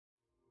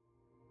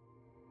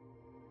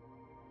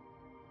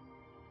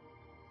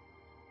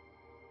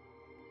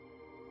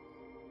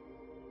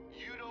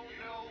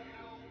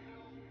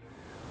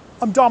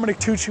I'm Dominic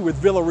Tucci with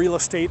Villa Real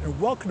Estate,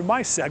 and welcome to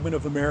my segment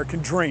of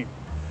American Dream.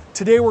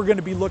 Today we're going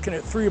to be looking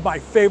at three of my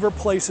favorite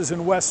places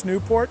in West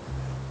Newport.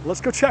 Let's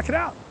go check it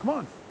out. Come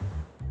on.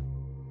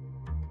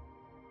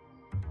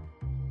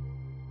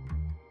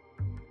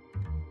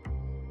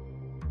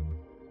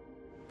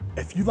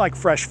 If you like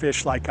fresh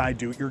fish like I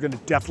do, you're going to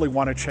definitely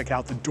want to check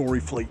out the Dory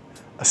Fleet.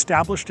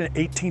 Established in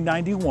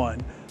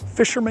 1891,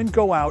 fishermen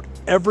go out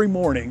every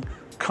morning,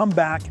 come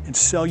back and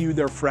sell you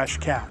their fresh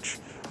catch.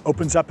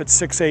 Opens up at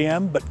 6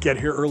 a.m., but get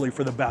here early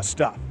for the best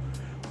stuff.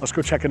 Let's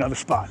go check another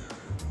spot.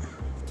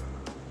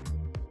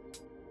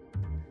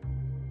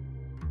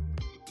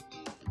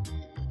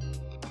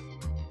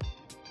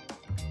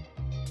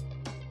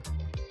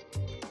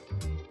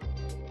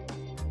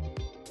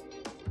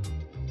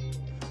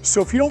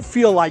 So if you don't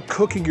feel like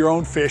cooking your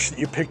own fish that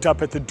you picked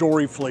up at the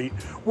Dory Fleet,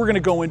 we're gonna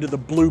go into the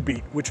Blue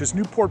Beet, which is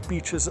Newport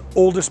Beach's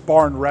oldest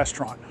bar and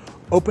restaurant.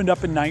 Opened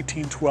up in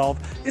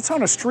 1912. It's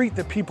on a street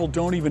that people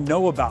don't even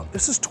know about.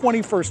 This is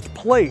 21st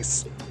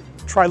Place.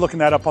 Try looking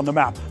that up on the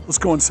map. Let's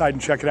go inside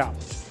and check it out.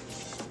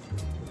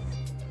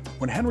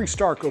 When Henry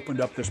Stark opened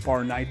up this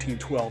bar in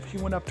 1912, he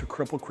went up to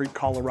Cripple Creek,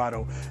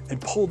 Colorado, and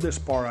pulled this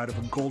bar out of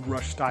a Gold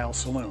Rush style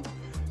saloon.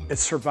 It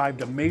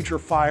survived a major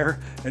fire,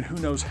 and who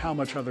knows how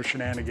much other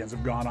shenanigans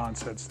have gone on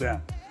since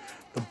then.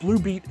 The Blue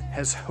Beet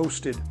has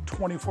hosted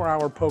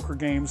 24-hour poker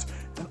games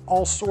and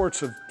all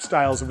sorts of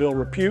styles of ill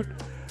repute.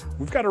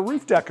 We've got a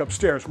roof deck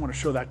upstairs. I want to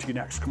show that to you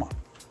next. Come on.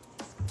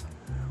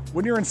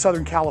 When you're in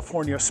Southern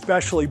California,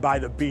 especially by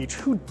the beach,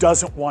 who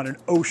doesn't want an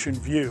ocean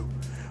view?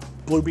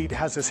 Blue Beet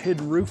has this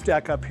hidden roof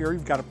deck up here.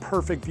 You've got a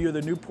perfect view of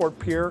the Newport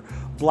Pier,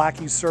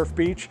 Blackie's Surf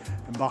Beach,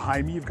 and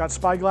behind me you've got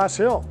Spyglass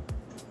Hill.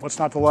 What's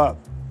not to love?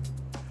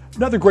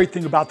 Another great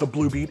thing about the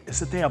Blue Beet is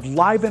that they have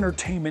live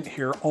entertainment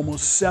here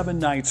almost 7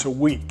 nights a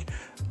week.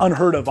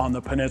 Unheard of on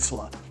the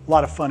peninsula. A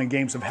lot of fun and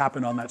games have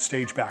happened on that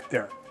stage back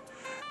there.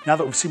 Now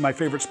that we've seen my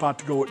favorite spot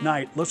to go at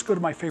night, let's go to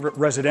my favorite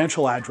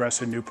residential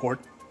address in Newport,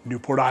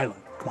 Newport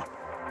Island. Come on.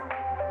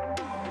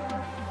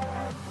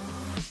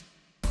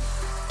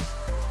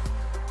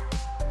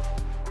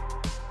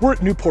 We're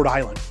at Newport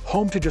Island,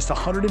 home to just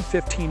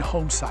 115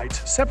 home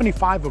sites,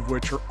 75 of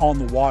which are on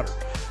the water.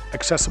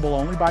 Accessible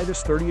only by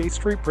this 38th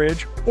Street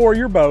Bridge or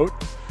your boat.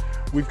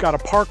 We've got a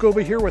park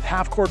over here with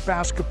half-court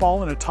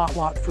basketball and a tot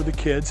lot for the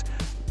kids.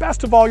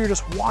 Best of all, you're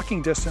just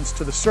walking distance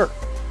to the surf.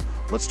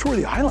 Let's tour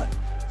the island.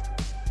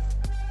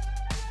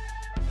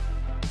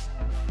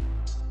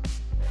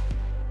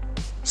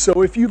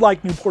 So if you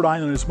like Newport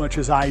Island as much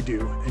as I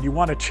do, and you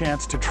want a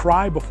chance to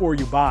try before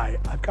you buy,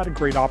 I've got a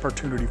great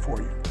opportunity for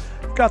you.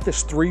 I've got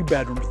this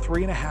 3-bedroom,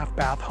 3.5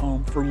 bath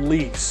home for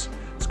lease.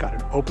 It's got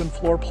an open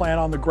floor plan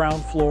on the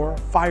ground floor,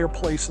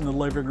 fireplace in the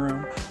living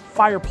room,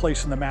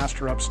 fireplace in the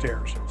master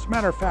upstairs. As a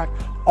matter of fact,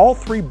 all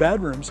 3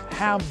 bedrooms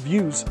have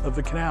views of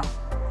the canal.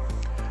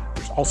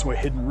 There's also a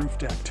hidden roof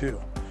deck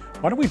too.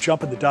 Why don't we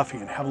jump in the Duffy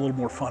and have a little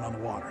more fun on the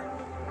water?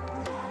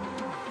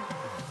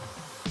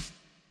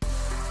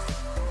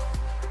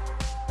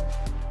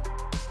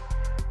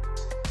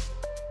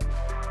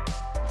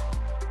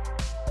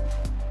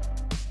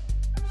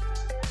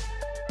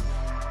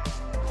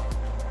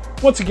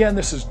 Once again,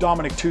 this is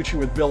Dominic Tucci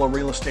with Villa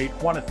Real Estate.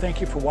 I want to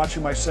thank you for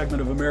watching my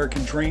segment of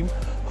American Dream.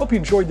 Hope you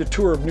enjoyed the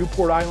tour of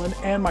Newport Island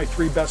and my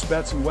 3 best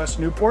bets in West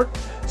Newport.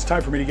 It's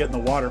time for me to get in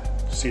the water.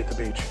 See you at the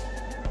beach.